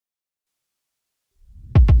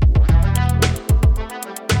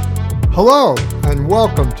Hello, and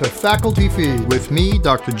welcome to Faculty Feed with me,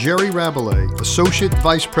 Dr. Jerry Rabelais, Associate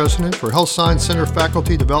Vice President for Health Science Center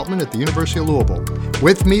Faculty Development at the University of Louisville.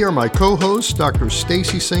 With me are my co-hosts, Dr.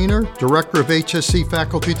 Stacy Sainer, Director of HSC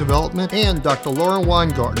Faculty Development, and Dr. Laura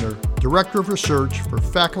Weingartner, Director of Research for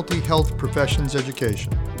Faculty Health Professions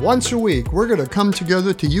Education. Once a week, we're going to come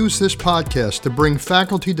together to use this podcast to bring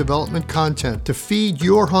faculty development content to feed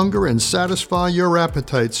your hunger and satisfy your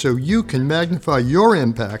appetite so you can magnify your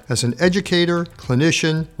impact as an educator,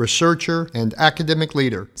 clinician, researcher, and academic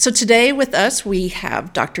leader. So today with us, we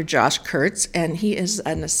have Dr. Josh Kurtz, and he is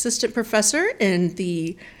an assistant professor in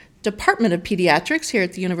the Department of Pediatrics here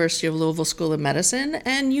at the University of Louisville School of Medicine,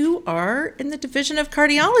 and you are in the Division of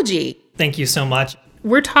Cardiology. Thank you so much.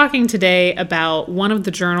 We're talking today about one of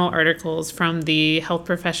the journal articles from the Health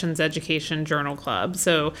Professions Education Journal Club.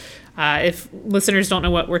 So if listeners don't know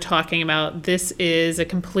what we're talking about, this is a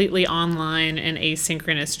completely online and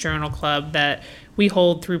asynchronous journal club that we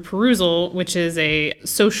hold through Perusal, which is a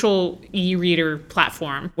social e-reader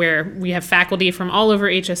platform where we have faculty from all over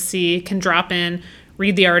HSC can drop in,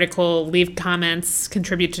 read the article, leave comments,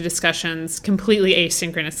 contribute to discussions completely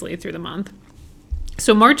asynchronously through the month.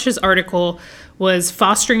 So March's article was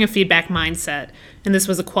Fostering a Feedback Mindset, and this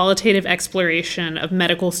was a qualitative exploration of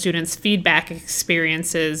medical students' feedback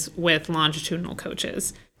experiences with longitudinal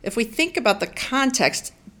coaches. If we think about the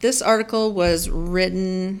context, this article was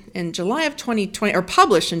written in July of 2020, or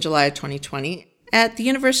published in July of 2020. At the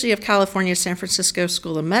University of California, San Francisco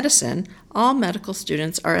School of Medicine, all medical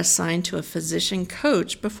students are assigned to a physician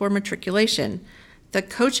coach before matriculation. The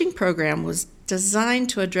coaching program was designed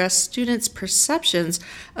to address students' perceptions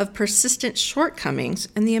of persistent shortcomings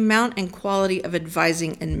in the amount and quality of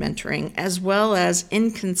advising and mentoring, as well as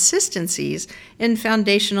inconsistencies in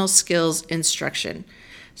foundational skills instruction.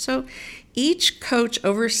 So each coach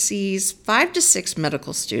oversees 5 to 6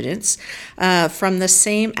 medical students from the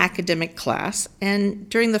same academic class, and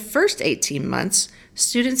during the first 18 months,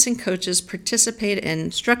 students and coaches participate in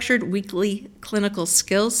structured weekly clinical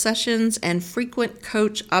skills sessions and frequent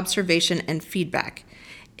coach observation and feedback.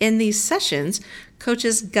 In these sessions,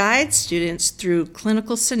 coaches guide students through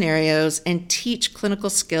clinical scenarios and teach clinical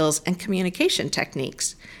skills and communication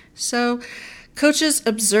techniques. So, coaches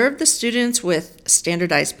observe the students with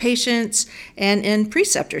standardized patients and in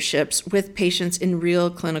preceptorships with patients in real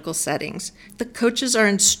clinical settings. The coaches are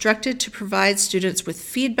instructed to provide students with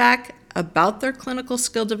feedback about their clinical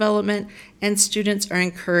skill development, and students are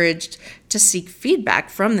encouraged to seek feedback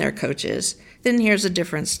from their coaches. Then here's the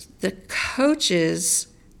difference. The coaches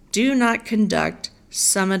do not conduct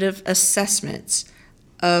summative assessments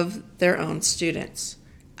of their own students.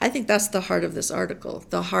 I think that's the heart of this article,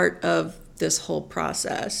 the heart of this whole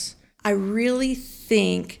process. I really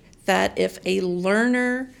think that if a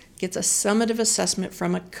learner gets a summative assessment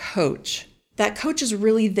from a coach, that coach is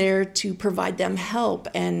really there to provide them help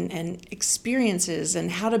and experiences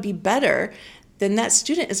and how to be better, then that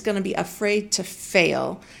student is going to be afraid to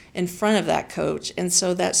fail in front of that coach. And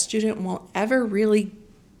so that student won't ever really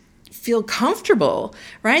feel comfortable,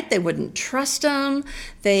 right? They wouldn't trust them.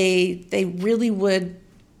 They really would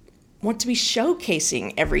want to be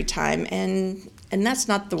showcasing every time, and that's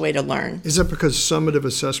not the way to learn. Is that because summative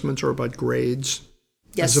assessments are about grades?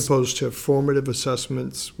 Yes. As opposed to formative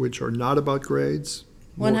assessments, which are not about grades?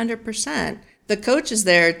 100%. The coach is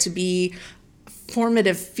there to be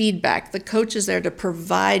formative feedback. The coach is there to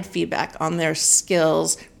provide feedback on their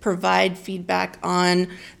skills, provide feedback on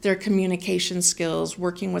their communication skills,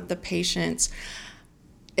 working with the patients.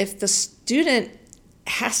 If the student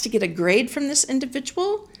has to get a grade from this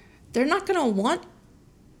individual, they're not going to want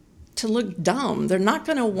to look dumb. They're not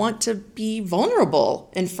going to want to be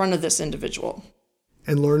vulnerable in front of this individual.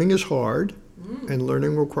 And learning is hard, and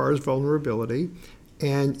learning requires vulnerability.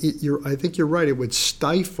 And I think you're right, it would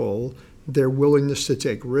stifle their willingness to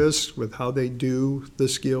take risks with how they do the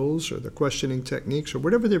skills or the questioning techniques or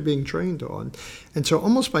whatever they're being trained on. And so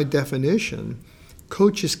almost by definition,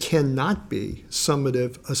 coaches cannot be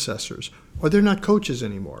summative assessors, or they're not coaches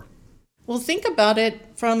anymore. Well, think about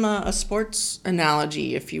it from a sports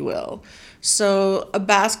analogy, if you will. So a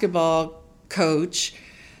basketball coach,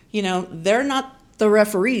 they're not the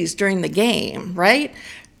referees during the game, right?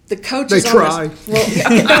 The coaches they try.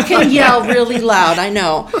 They can yell really loud, I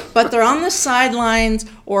know, but they're on the sidelines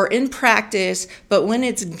or in practice. But when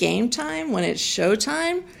it's game time, when it's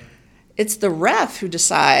showtime, it's the ref who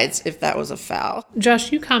decides if that was a foul.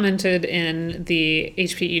 Josh, you commented in the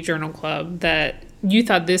HPE Journal Club that you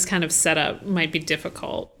thought this kind of setup might be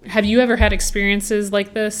difficult. Have you ever had experiences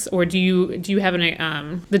like this, or do you have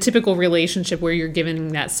the typical relationship where you're giving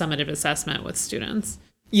that summative assessment with students?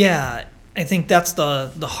 Yeah, I think that's the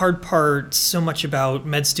hard part so much about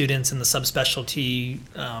med students in the subspecialty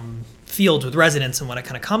fields with residents, and what I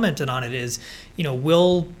kind of commented on it is,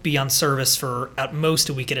 we'll be on service for at most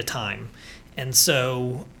a week at a time. And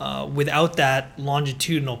so without that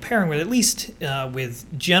longitudinal pairing, with at least with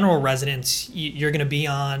general residents, you're going to be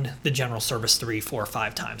on the general service 3, 4,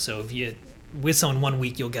 5 times. So if you with someone 1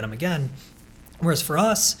 week, you'll get them again. Whereas for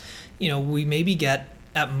us, we maybe get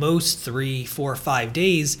at most 3, 4, 5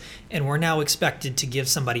 days, and we're now expected to give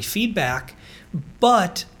somebody feedback,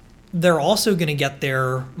 but they're also going to get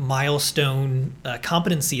their milestone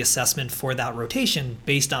competency assessment for that rotation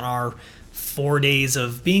based on our 4 days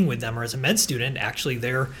of being with them, or as a med student, actually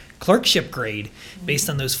their clerkship grade based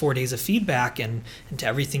on those 4 days of feedback. And to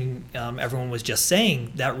everything everyone was just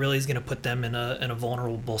saying, that really is going to put them in a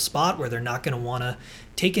vulnerable spot where they're not going to want to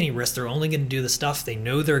take any risks. They're only going to do the stuff they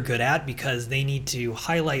know they're good at, because they need to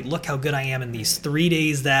highlight, look how good I am in these 3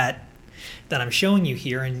 days that I'm showing you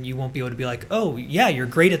here. And you won't be able to be like, oh yeah, you're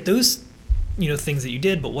great at those things that you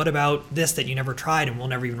did, but what about this that you never tried and will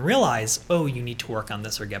never even realize, oh, you need to work on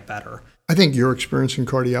this or get better. I think your experience in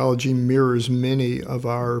cardiology mirrors many of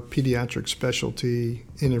our pediatric specialty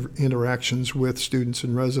interactions with students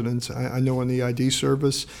and residents. I know in the ID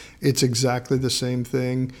service, it's exactly the same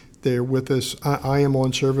thing. They're with us. I am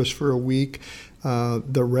on service for a week.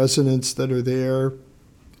 The residents that are there,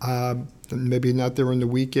 maybe not there on the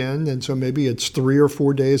weekend, and so maybe it's 3 or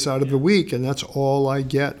 4 days out of the week, and that's all I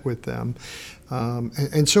get with them.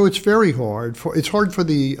 And so it's very hard. It's hard for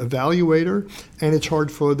the evaluator, and it's hard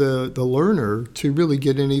for the learner to really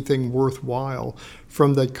get anything worthwhile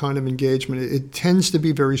from that kind of engagement. It tends to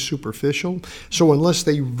be very superficial. So unless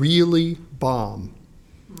they really bomb,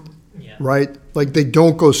 right? Like they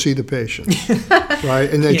don't go see the patient, right?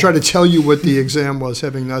 And they try to tell you what the exam was,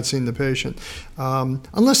 having not seen the patient.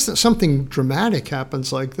 Unless something dramatic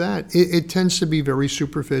happens like that, it tends to be very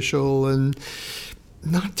superficial and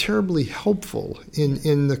not terribly helpful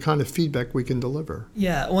in the kind of feedback we can deliver.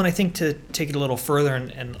 Yeah, well, and I think to take it a little further,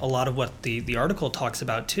 and a lot of what the article talks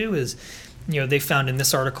about too is, they found in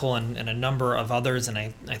this article and a number of others, and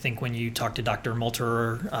I think when you talked to Dr.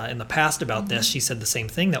 Multer in the past about this, she said the same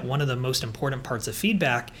thing, that one of the most important parts of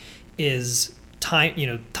feedback is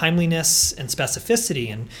timeliness and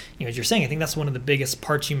specificity. And as you're saying, I think that's one of the biggest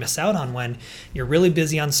parts you miss out on when you're really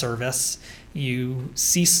busy on service. You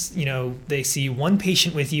see, they see one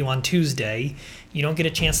patient with you on Tuesday. You don't get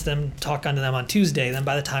a chance to them talk onto them on Tuesday. Then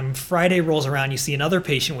by the time Friday rolls around, you see another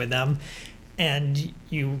patient with them, and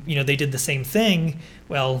they did the same thing.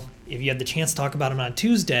 Well, if you had the chance to talk about them on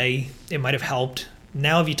Tuesday, it might have helped.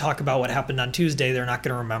 Now, if you talk about what happened on Tuesday, they're not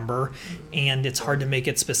going to remember, and it's hard to make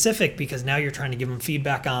it specific because now you're trying to give them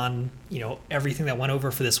feedback on, everything that went over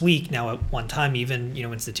for this week. Now, at one time, even,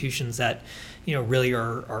 institutions that, really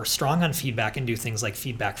are strong on feedback and do things like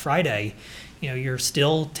Feedback Friday, you're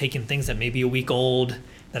still taking things that may be a week old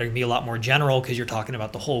that are going to be a lot more general because you're talking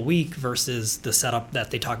about the whole week versus the setup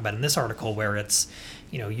that they talk about in this article where it's,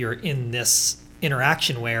 you're in this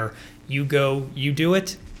interaction where you go, you do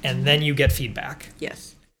it, and then you get feedback.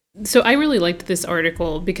 Yes. So I really liked this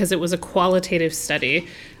article because it was a qualitative study.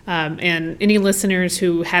 And any listeners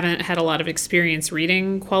who haven't had a lot of experience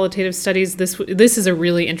reading qualitative studies, this is a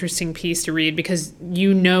really interesting piece to read because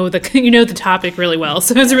the topic really well.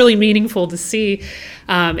 So it's really meaningful to see,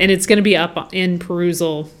 and it's going to be up in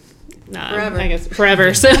perusal. Forever. I guess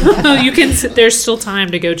forever. So there's still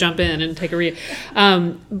time to go jump in and take a read.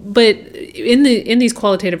 But in these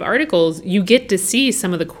qualitative articles, you get to see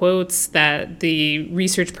some of the quotes that the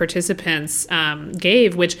research participants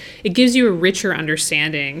gave, which it gives you a richer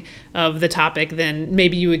understanding of the topic than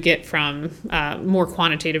maybe you would get from more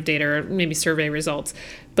quantitative data or maybe survey results.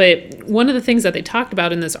 But one of the things that they talked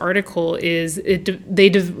about in this article is they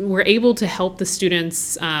were able to help the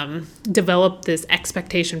students develop this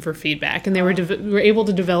expectation for feedback, and they were able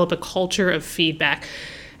to develop a culture of feedback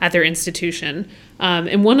at their institution.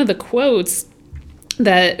 And one of the quotes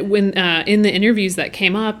that when in the interviews that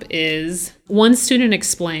came up is, one student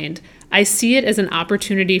explained, "I see it as an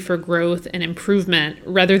opportunity for growth and improvement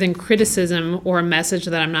rather than criticism or a message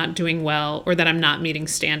that I'm not doing well or that I'm not meeting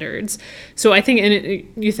standards." So I think,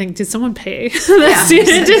 you think, did someone pay that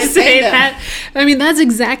student to say that? I mean, that's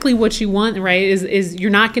exactly what you want, right? Is you're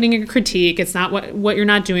not getting a critique. It's not what you're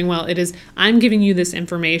not doing well. It is, I'm giving you this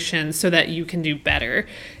information so that you can do better.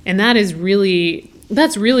 And that's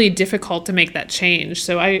really difficult to make that change.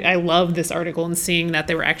 So I love this article and seeing that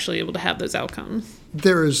they were actually able to have those outcomes.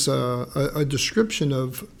 There is a description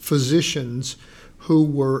of physicians who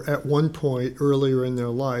were at one point earlier in their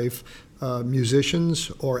life musicians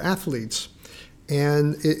or athletes.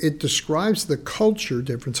 And it describes the culture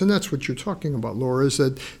difference, and that's what you're talking about, Laura, is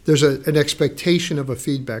that there's an expectation of a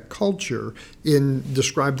feedback culture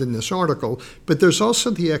described in this article, but there's also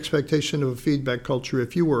the expectation of a feedback culture.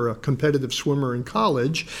 If you were a competitive swimmer in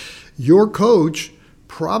college, your coach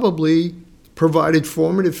probably provided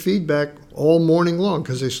formative feedback all morning long,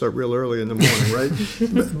 because they start real early in the morning,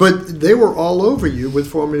 right? But they were all over you with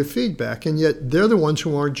formative feedback, and yet they're the ones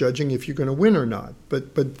who aren't judging if you're going to win or not.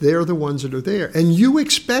 But they're the ones that are there. And you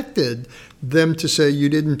expected them to say, you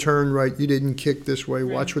didn't turn right, you didn't kick this way,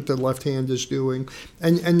 watch what the left hand is doing.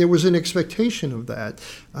 And there was an expectation of that,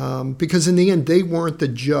 because in the end, they weren't the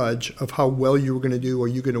judge of how well you were going to do or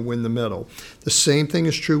you're going to win the medal. The same thing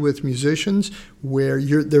is true with musicians, where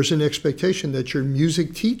there's an expectation that your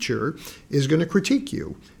music teacher is going to critique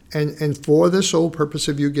you. And for the sole purpose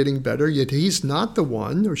of you getting better, yet he's not the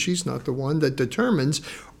one, or she's not the one, that determines,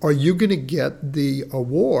 are you going to get the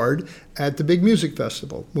award at the big music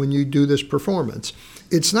festival when you do this performance?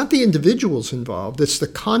 It's not the individuals involved, it's the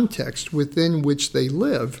context within which they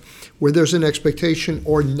live, where there's an expectation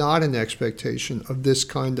or not an expectation of this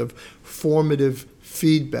kind of formative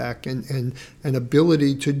feedback and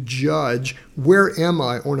ability to judge, where am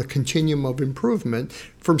I on a continuum of improvement,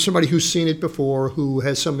 from somebody who's seen it before, who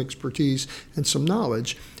has some expertise and some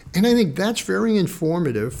knowledge. And I think that's very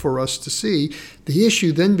informative for us to see. The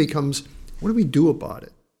issue then becomes, what do we do about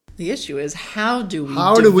it? The issue is, how do we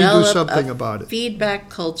do something about it? Feedback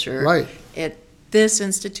culture, right, at this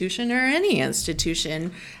institution or any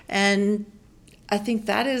institution. And I think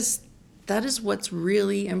that is what's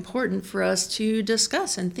really important for us to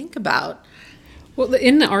discuss and think about. Well,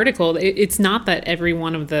 in the article, it's not that every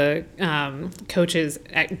one of the coaches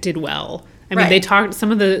did well. I mean, they talked.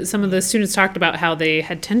 Some of the students talked about how they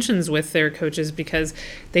had tensions with their coaches because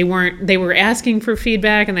they were asking for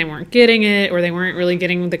feedback and they weren't getting it, or they weren't really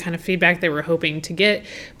getting the kind of feedback they were hoping to get.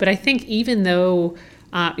 But I think even though,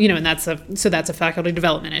 and that's a faculty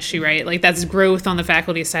development issue, right? Like, that's growth on the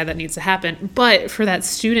faculty side that needs to happen. But for that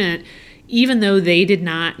student, even though they did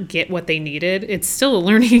not get what they needed, it's still a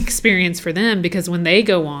learning experience for them, because when they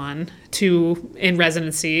go on in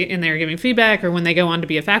residency and they're giving feedback, or when they go on to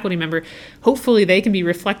be a faculty member, hopefully they can be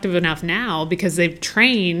reflective enough now, because they've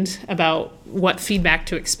trained about what feedback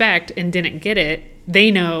to expect and didn't get it. They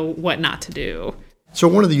know what not to do. So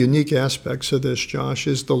one of the unique aspects of this, Josh,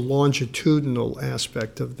 is the longitudinal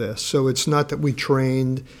aspect of this. So it's not that we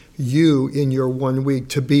trained you in your 1 week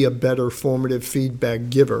to be a better formative feedback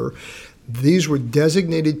giver. These were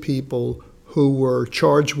designated people who were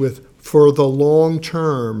charged with, for the long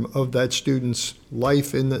term of that student's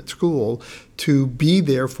life in that school, to be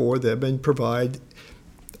there for them and provide,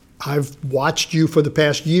 I've watched you for the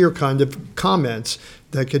past year kind of comments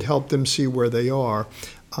that could help them see where they are.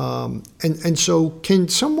 And so can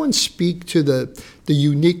someone speak to the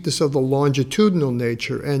uniqueness of the longitudinal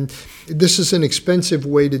nature? And this is an expensive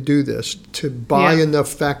way to do this, to buy enough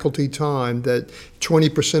faculty time that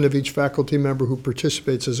 20% of each faculty member who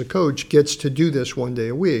participates as a coach gets to do this 1 day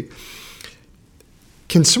a week.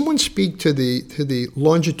 Can someone speak to the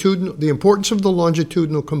longitudinal, the importance of the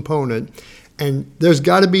longitudinal component? And there's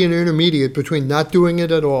got to be an intermediate between not doing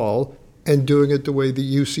it at all and doing it the way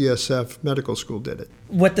the UCSF Medical School did it.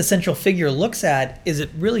 What the central figure looks at is,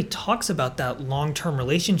 it really talks about that long-term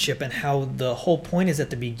relationship, and how the whole point is,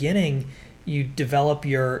 at the beginning, you develop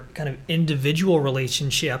your kind of individual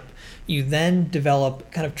relationship. You then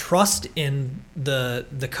develop kind of trust in the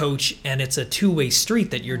coach, and it's a two-way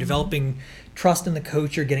street, that you're developing trust in the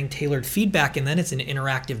coach, you're getting tailored feedback, and then it's an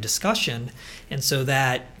interactive discussion. And so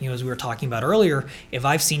that, as we were talking about earlier, if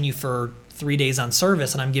I've seen you for 3 days on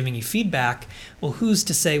service and I'm giving you feedback, well, who's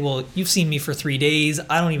to say, well, you've seen me for 3 days,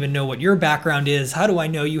 I don't even know what your background is, how do I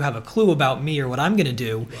know you have a clue about me or what I'm going to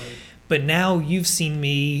do? Right. But now you've seen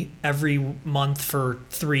me every month for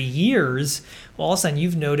 3 years, well, all of a sudden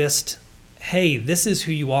you've noticed, hey, this is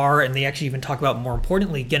who you are. And they actually even talk about, more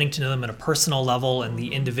importantly, getting to know them at a personal level and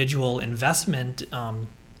the individual investment,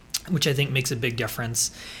 which I think makes a big difference.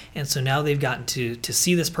 And so now they've gotten to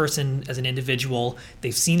see this person as an individual.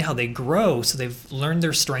 They've seen how they grow. So they've learned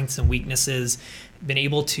their strengths and weaknesses, been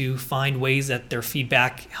able to find ways that their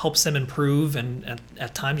feedback helps them improve. And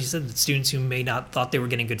at times, you said that students who may not thought they were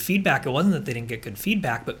getting good feedback, it wasn't that they didn't get good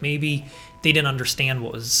feedback, but maybe they didn't understand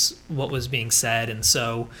what was being said. And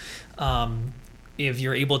so if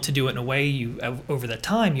you're able to do it in a way, over the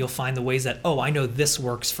time, you'll find the ways that, oh, I know this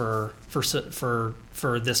works for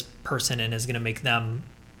this person and is going to make them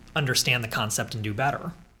understand the concept and do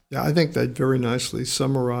better. Yeah, I think that very nicely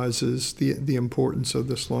summarizes the importance of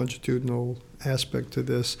this longitudinal aspect to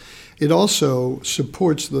this. It also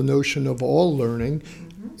supports the notion of all learning,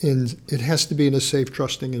 And it has to be in a safe,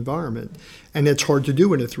 trusting environment. And it's hard to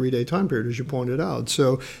do in a 3-day time period, as you pointed out.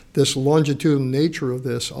 So this longitudinal nature of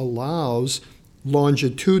this allows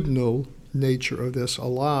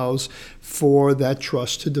for that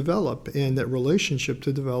trust to develop and that relationship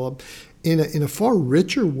to develop in a far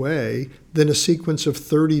richer way than a sequence of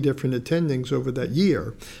 30 different attendings over that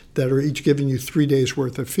year that are each giving you 3 days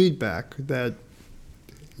worth of feedback. That,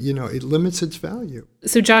 it limits its value.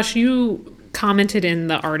 So Josh, you commented in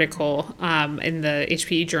the article in the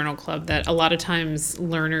HPE Journal Club that a lot of times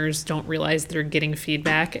learners don't realize they're getting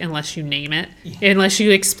feedback unless you name it, unless you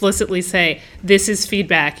explicitly say, this is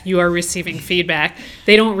feedback, you are receiving feedback.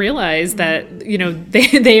 They don't realize that,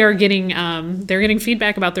 they are getting, they're getting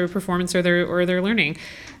feedback about their performance or their learning.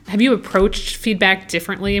 Have you approached feedback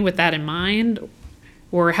differently with that in mind?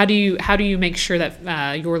 Or how do you make sure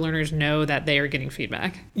that your learners know that they are getting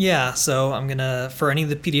feedback? Yeah, so for any of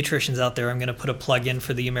the pediatricians out there, I'm gonna put a plug in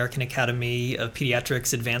for the American Academy of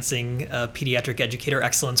Pediatrics Advancing Pediatric Educator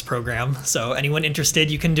Excellence Program. So anyone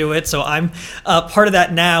interested, you can do it. So I'm part of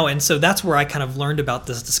that now, and so that's where I kind of learned about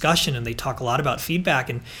this discussion, and they talk a lot about feedback,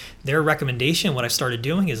 and their recommendation, what I've started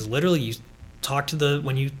doing is literally you talk to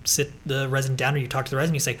when you sit the resident down or you talk to the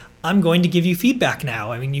resident, you say, I'm going to give you feedback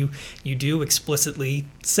now. I mean, you do explicitly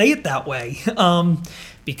say it that way,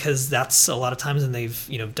 because that's a lot of times, and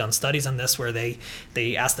they've done studies on this where they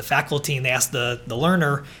ask the faculty and they ask the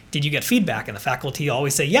learner, did you get feedback? And the faculty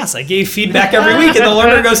always say, yes, I gave feedback every week. And the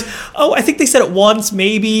learner goes, oh, I think they said it once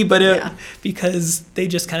maybe, but because they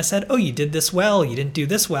just kind of said, oh, you did this well, you didn't do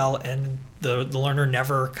this well. And the learner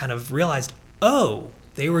never kind of realized, oh,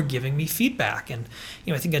 they were giving me feedback. And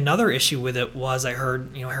I think another issue with it was I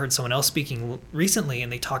heard someone else speaking recently,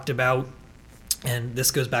 and they talked about, and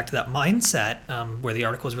this goes back to that mindset where the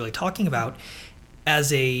article is really talking about,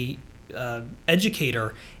 as a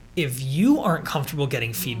educator, if you aren't comfortable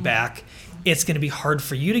getting feedback, it's going to be hard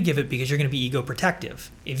for you to give it because you're going to be ego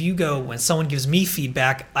protective. If you go, when someone gives me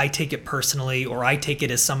feedback, I take it personally, or I take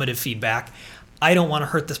it as summative feedback. I don't want to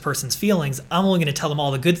hurt this person's feelings. I'm only going to tell them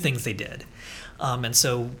all the good things they did. And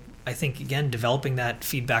so I think, again, developing that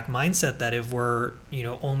feedback mindset that if we're,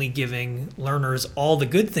 only giving learners all the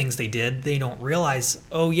good things they did, they don't realize,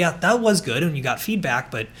 oh, yeah, that was good and you got feedback.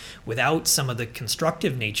 But without some of the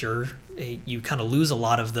constructive nature, you kind of lose a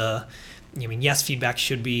lot of the, yes, feedback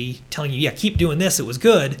should be telling you, yeah, keep doing this, it was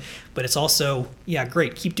good. But it's also, yeah,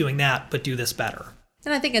 great, keep doing that, but do this better.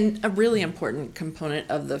 And I think a really important component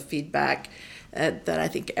of the feedback that I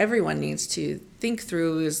think everyone needs to think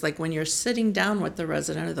through is like when you're sitting down with the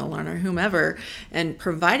resident or the learner, whomever, and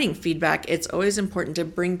providing feedback, it's always important to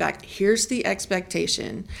bring back, here's the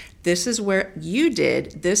expectation. This is where you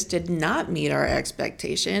did. This did not meet our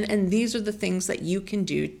expectation. And these are the things that you can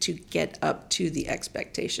do to get up to the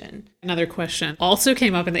expectation. Another question also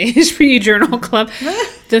came up in the HPE Journal Club,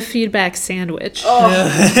 the feedback sandwich. Tell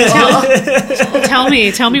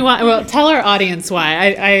me why. Well, tell our audience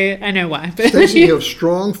why. I know why. But Stacey, you have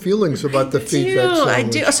strong feelings about the feedback sandwich. I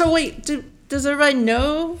do. So wait, does everybody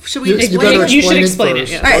know? Should we explain it? You should explain it.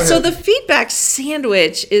 Yeah. All right, so the feedback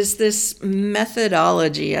sandwich is this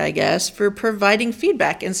methodology, I guess, for providing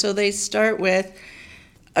feedback. And so they start with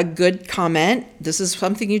a good comment. This is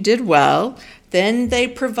something you did well. Then they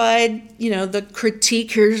provide, the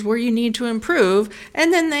critique. Here's where you need to improve.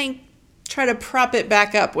 And then they try to prop it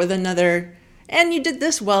back up with another, and you did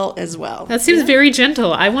this well as well. That seems very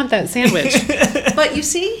gentle. I want that sandwich. But you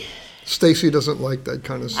see, Stacey doesn't like that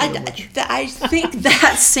kind of sandwich. I think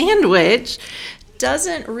that sandwich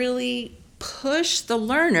doesn't really push the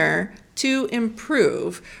learner to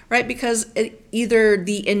improve, right? Because either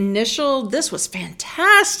the initial, this was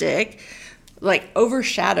fantastic, like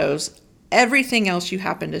overshadows everything else you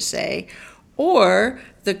happen to say, or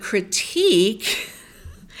the critique,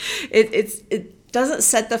 it doesn't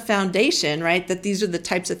set the foundation, right? That these are the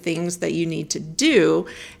types of things that you need to do.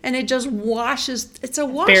 And it just washes, it's a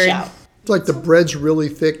washout. It's like the bread's really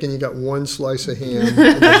thick and you got one slice of ham and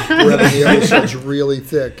the bread on the other side's really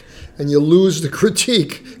thick. And you lose the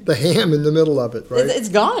critique, the ham in the middle of it, right? It's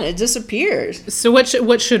gone. It disappears. So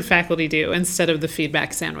what should faculty do instead of the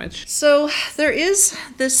feedback sandwich? So there is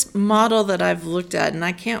this model that I've looked at, and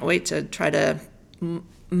I can't wait to try to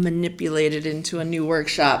manipulate it into a new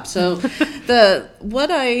workshop. So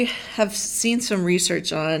what I have seen some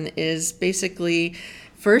research on is basically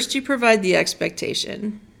first you provide the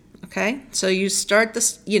expectation. Okay, so you start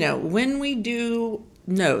this, when we do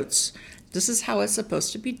notes, this is how it's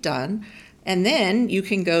supposed to be done. And then you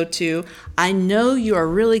can go to, I know you are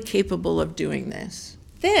really capable of doing this.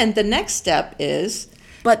 Then the next step is,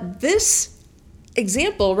 but this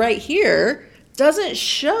example right here doesn't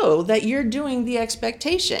show that you're doing the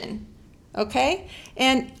expectation, okay?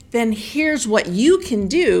 And then here's what you can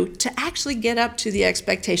do to actually get up to the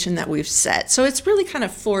expectation that we've set. So it's really kind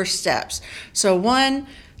of 4 steps. So 1,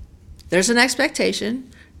 there's an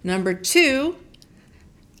expectation. Number 2,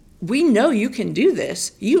 we know you can do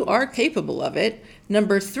this. You are capable of it.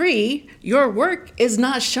 Number 3, your work is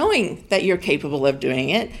not showing that you're capable of doing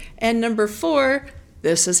it. And number 4,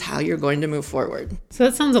 this is how you're going to move forward. So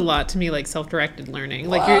that sounds a lot to me like self-directed learning.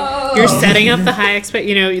 Like you're setting up the high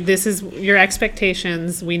this is your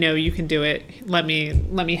expectations. We know you can do it. Let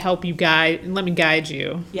me help you let me guide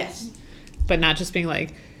you. Yes. But not just being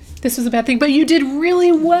like, this was a bad thing, but you did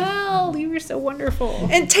really well. You were so wonderful.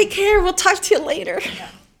 And take care. We'll talk to you later.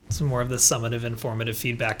 Some more of the summative, informative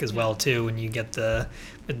feedback as well too. When you get the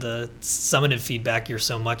summative feedback,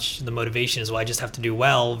 the motivation is, well, I just have to do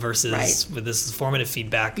well, versus with this formative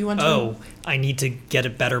feedback, I need to get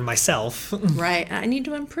it better myself. Right. I need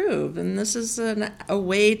to improve, and this is a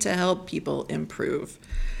way to help people improve.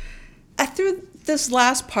 I threw this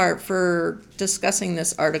last part for discussing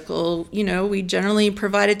this article. We generally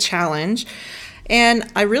provide a challenge,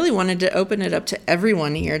 and I really wanted to open it up to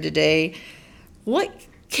everyone here today. What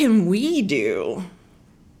can we do,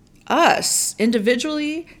 us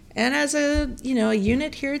individually and as a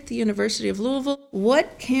unit here at the University of Louisville?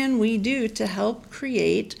 What can we do to help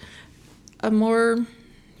create a more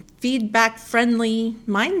feedback-friendly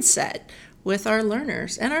mindset with our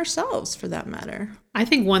learners and ourselves, for that matter? I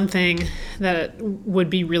think one thing that would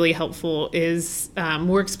be really helpful is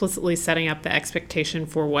more explicitly setting up the expectation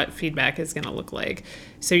for what feedback is going to look like.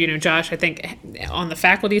 So, Josh, I think on the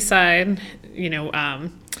faculty side,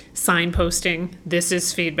 signposting, this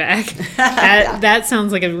is feedback. That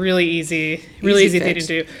sounds like a really easy thing to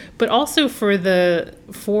do. But also for the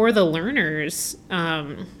learners,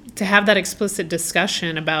 to have that explicit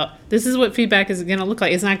discussion about this is what feedback is going to look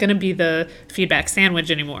like. It's not going to be the feedback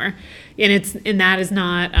sandwich anymore, and that is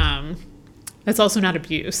not. That's also not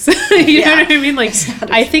abuse. You know what I mean? Like,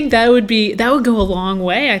 I think that would go a long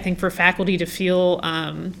way. I think for faculty to feel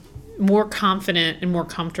more confident and more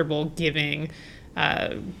comfortable giving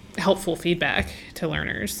helpful feedback to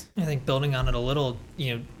learners. I think building on it a little,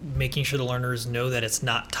 making sure the learners know that it's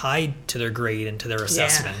not tied to their grade and to their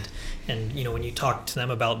assessment. And, when you talk to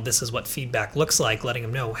them about this is what feedback looks like, letting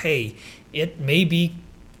them know, hey, it may be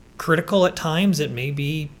critical at times,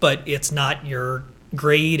 but it's not your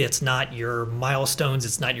grade, it's not your milestones,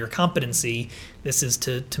 it's not your competency. This is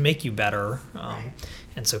to make you better.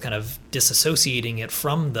 And so kind of disassociating it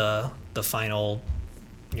from the final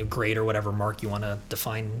grade or whatever mark you want to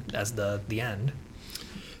define as the end.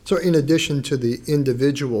 So in addition to the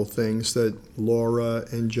individual things that Laura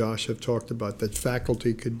and Josh have talked about that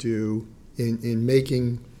faculty could do in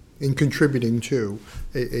contributing to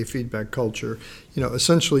a feedback culture,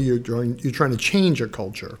 essentially you're trying to change a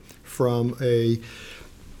culture from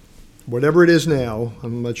whatever it is now,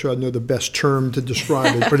 I'm not sure I know the best term to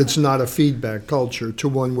describe it, but it's not a feedback culture, to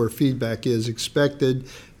one where feedback is expected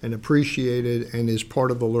and appreciated and is part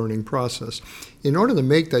of the learning process. In order to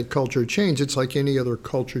make that culture change, it's like any other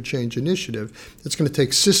culture change initiative. It's going to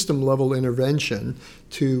take system-level intervention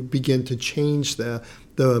to begin to change the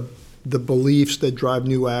beliefs that drive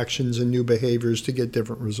new actions and new behaviors to get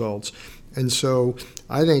different results. And so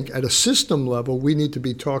I think at a system level, we need to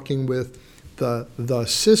be talking with the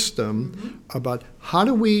system about how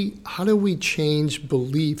do we change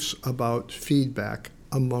beliefs about feedback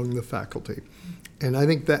among the faculty. And I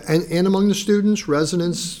think that, and among the students,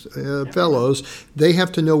 residents, fellows, they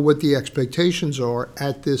have to know what the expectations are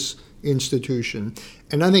at this institution.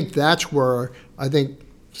 And I think that's where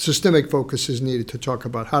systemic focus is needed to talk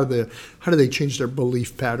about how do they change their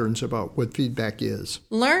belief patterns about what feedback is.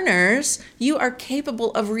 Learners, you are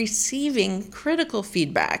capable of receiving critical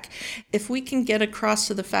feedback. If we can get across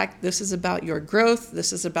to the fact this is about your growth,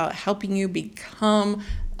 this is about helping you become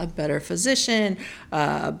a better physician,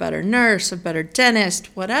 a better nurse, a better dentist,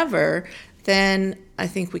 whatever, then I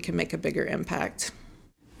think we can make a bigger impact.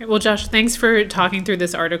 Well, Josh, thanks for talking through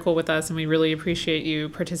this article with us, and we really appreciate you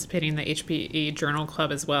participating in the HPE Journal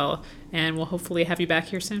Club as well, and we'll hopefully have you back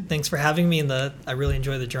here soon. Thanks for having me. I really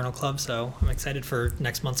enjoy the Journal Club, so I'm excited for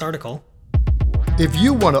next month's article. If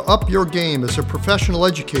you want to up your game as a professional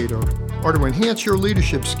educator or to enhance your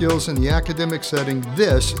leadership skills in the academic setting,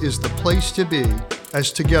 this is the place to be.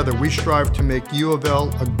 As together we strive to make U of L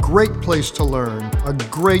a great place to learn, a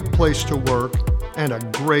great place to work, and a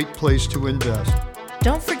great place to invest.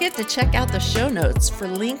 Don't forget to check out the show notes for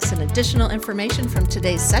links and additional information from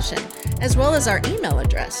today's session, as well as our email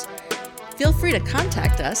address. Feel free to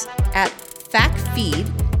contact us at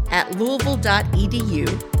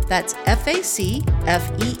facfeed@louisville.edu That's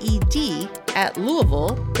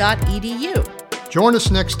FACFEED@louisville.edu. Join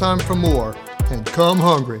us next time for more, and come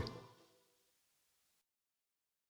hungry.